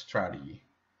strategy.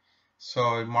 So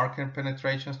a market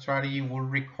penetration strategy will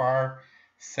require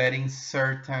setting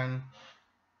certain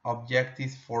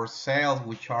objectives for sales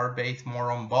which are based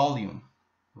more on volume,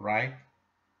 right?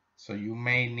 So you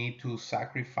may need to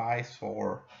sacrifice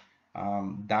or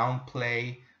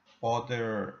downplay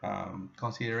other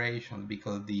considerations,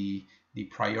 because the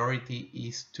priority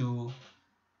is to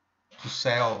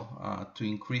sell, to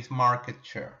increase market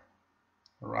share,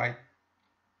 right?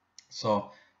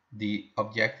 So the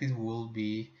objectives will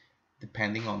be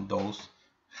depending on those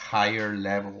higher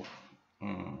level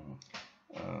um,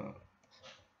 uh,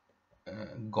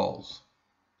 goals.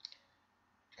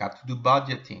 You have to do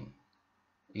budgeting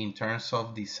in terms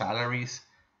of the salaries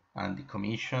and the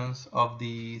commissions of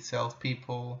the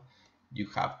salespeople. You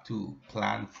have to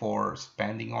plan for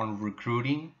spending on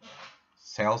recruiting,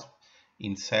 sales.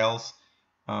 In sales,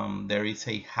 There is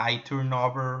a high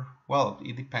turnover. Well,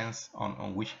 it depends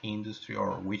on which industry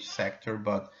or which sector,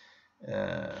 but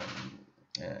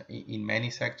in many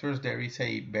sectors there is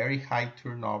a very high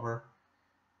turnover,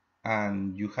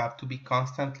 and you have to be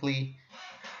constantly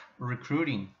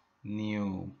recruiting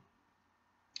new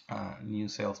new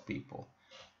salespeople.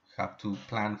 You have to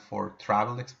plan for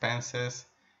travel expenses,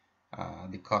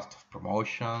 the cost of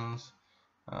promotions,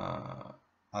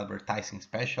 advertising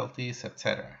specialties,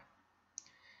 etc.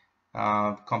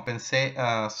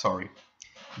 Sorry,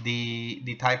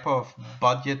 the type of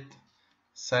budget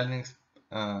selling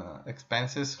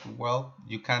expenses. Well,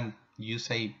 you can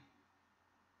use a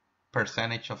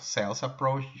percentage of sales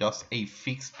approach, just a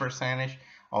fixed percentage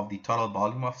of the total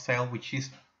volume of sale, which is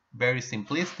very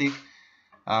simplistic,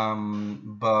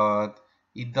 but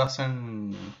it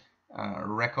doesn't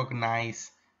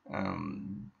recognize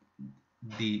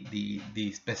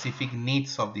the specific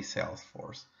needs of the sales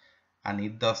force, and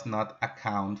it does not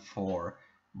account for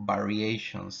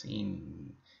variations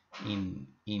in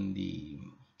the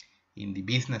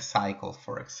business cycle,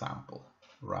 for example,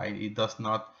 right? It does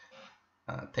not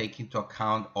take into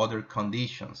account other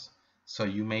conditions. So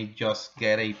you may just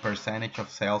get a percentage of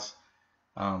sales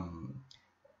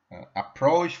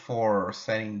approach for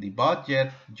setting the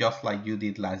budget, just like you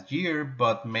did last year,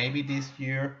 but maybe this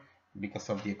year, because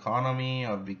of the economy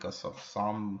or because of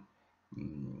some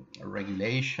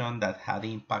regulation that had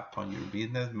impact on your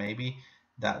business, maybe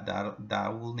that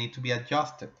will need to be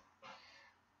adjusted.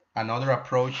 Another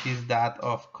approach is that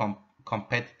of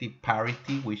competitive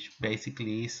parity, which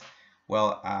basically is,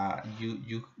 well,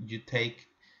 you take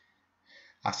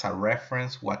as a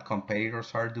reference what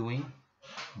competitors are doing,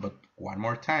 but one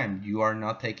more time, you are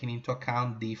not taking into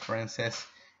account differences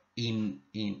in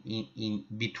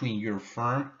between your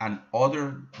firm and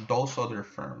those other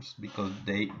firms, because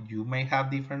you may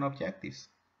have different objectives,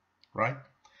 right?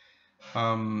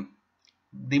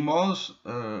 The most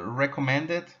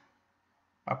recommended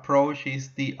approach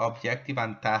is the objective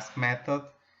and task method.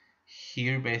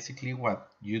 Here, basically,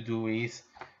 what you do is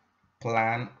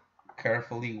plan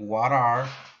carefully what are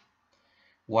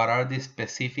the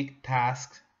specific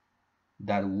tasks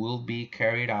that will be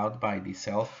carried out by the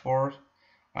sales force,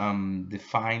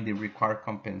 define the required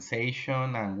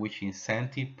compensation and which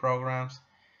incentive programs,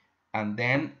 and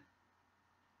then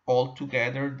all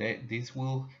together this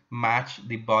will match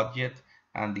the budget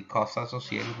and the cost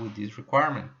associated with this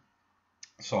requirement.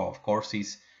 So of course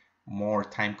it's more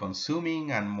time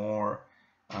consuming and more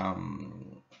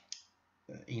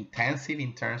intensive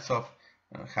in terms of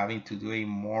having to do a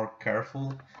more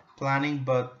careful planning,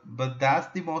 but that's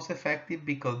the most effective,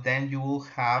 because then you will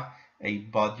have a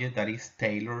budget that is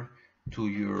tailored to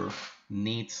your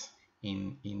needs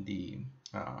in the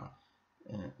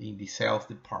sales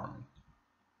department.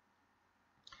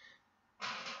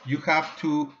 You have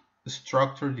to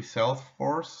structure the sales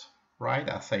force, right?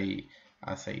 As a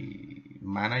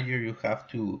manager, you have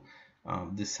to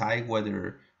decide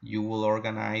whether you will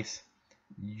organize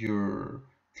your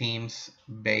teams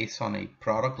based on a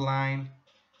product line,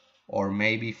 or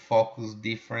maybe focus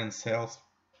different sales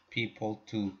people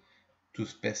to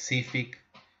specific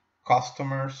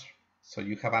customers. So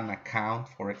you have an account,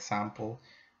 for example,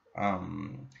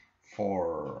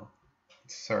 for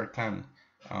certain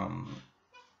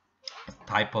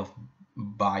type of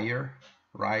buyer,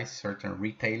 right? Certain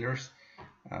retailers.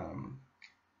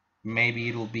 Maybe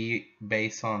it will be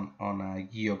based on a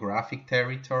geographic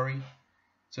territory.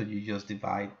 So you just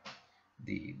divide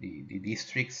the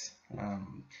districts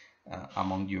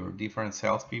among your different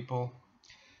salespeople.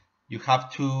 You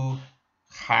have to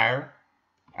hire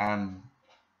and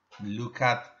look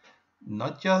at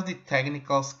not just the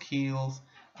technical skills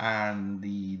and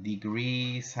the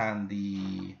degrees and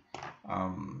the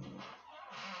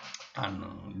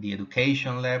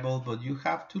education level, but you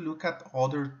have to look at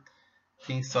other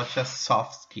things such as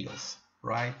soft skills,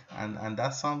 right? And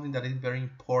that's something that is very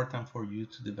important for you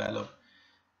to develop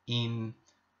in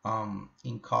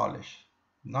college.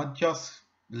 Not just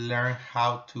learn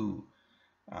how to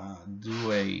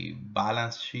do a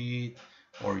balance sheet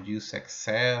or use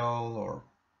Excel or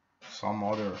some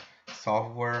other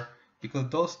software, because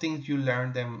those things you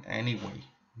learn them anyway,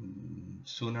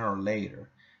 sooner or later.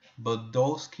 But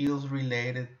those skills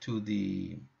related to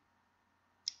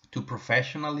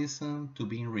professionalism, to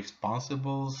being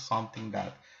responsible, something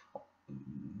that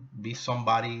be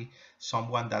someone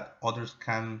that others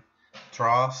can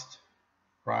trust,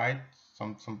 right?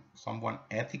 Someone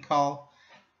ethical,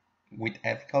 with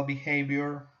ethical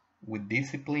behavior, with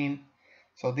discipline.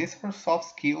 So these are soft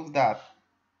skills that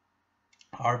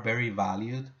are very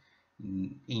valued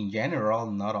in general,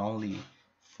 not only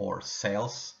for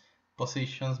sales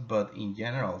positions, but in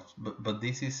general, but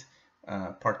this is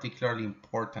particularly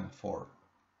important for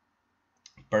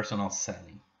personal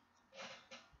selling.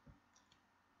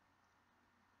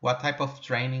 What type of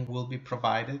training will be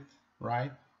provided,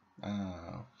 right?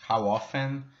 How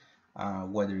often,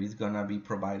 whether it's gonna be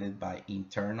provided by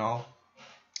internal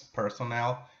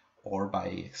personnel or by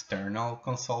external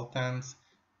consultants,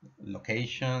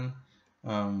 location,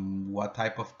 what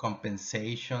type of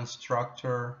compensation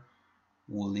structure,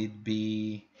 will it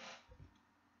be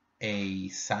a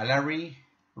salary,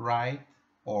 right,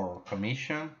 or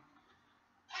commission?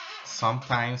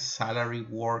 Sometimes salary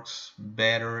works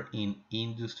better in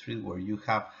industry where you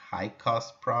have high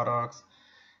cost products.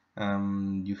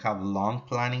 You have long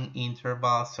planning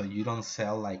intervals, so you don't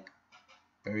sell like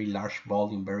very large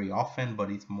volume very often, but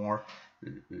it's more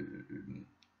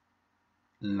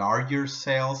larger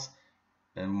sales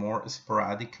and more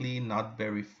sporadically, not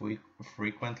very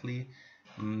frequently,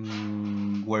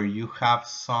 where you have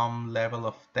some level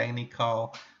of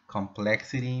technical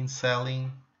complexity in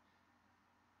selling.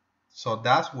 So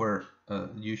that's where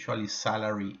usually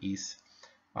salary is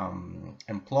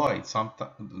employed.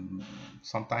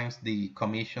 Sometimes the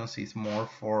commissions is more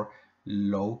for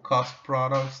low cost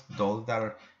products, those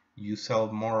that you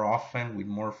sell more often with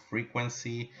more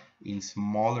frequency in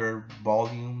smaller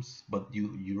volumes, but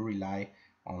you rely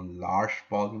on large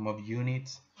volume of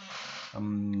units,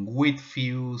 with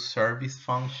few service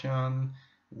function,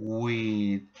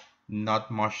 with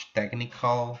not much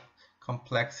technical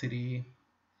complexity.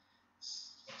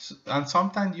 And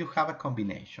sometimes you have a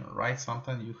combination, right?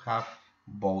 Sometimes you have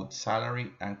both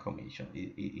salary and commission.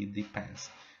 It depends.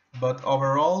 But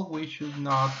overall, we should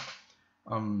not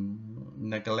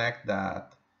neglect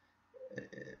that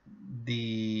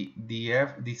the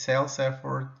sales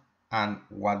effort and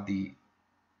what the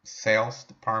sales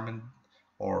department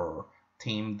or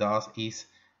team does is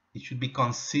it should be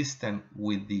consistent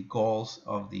with the goals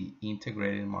of the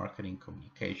integrated marketing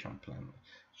communication plan.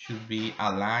 It should be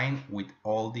aligned with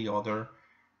all the other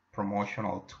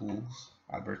promotional tools,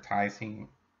 advertising,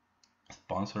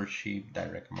 sponsorship,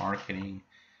 direct marketing,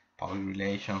 public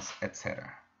relations,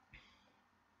 etc.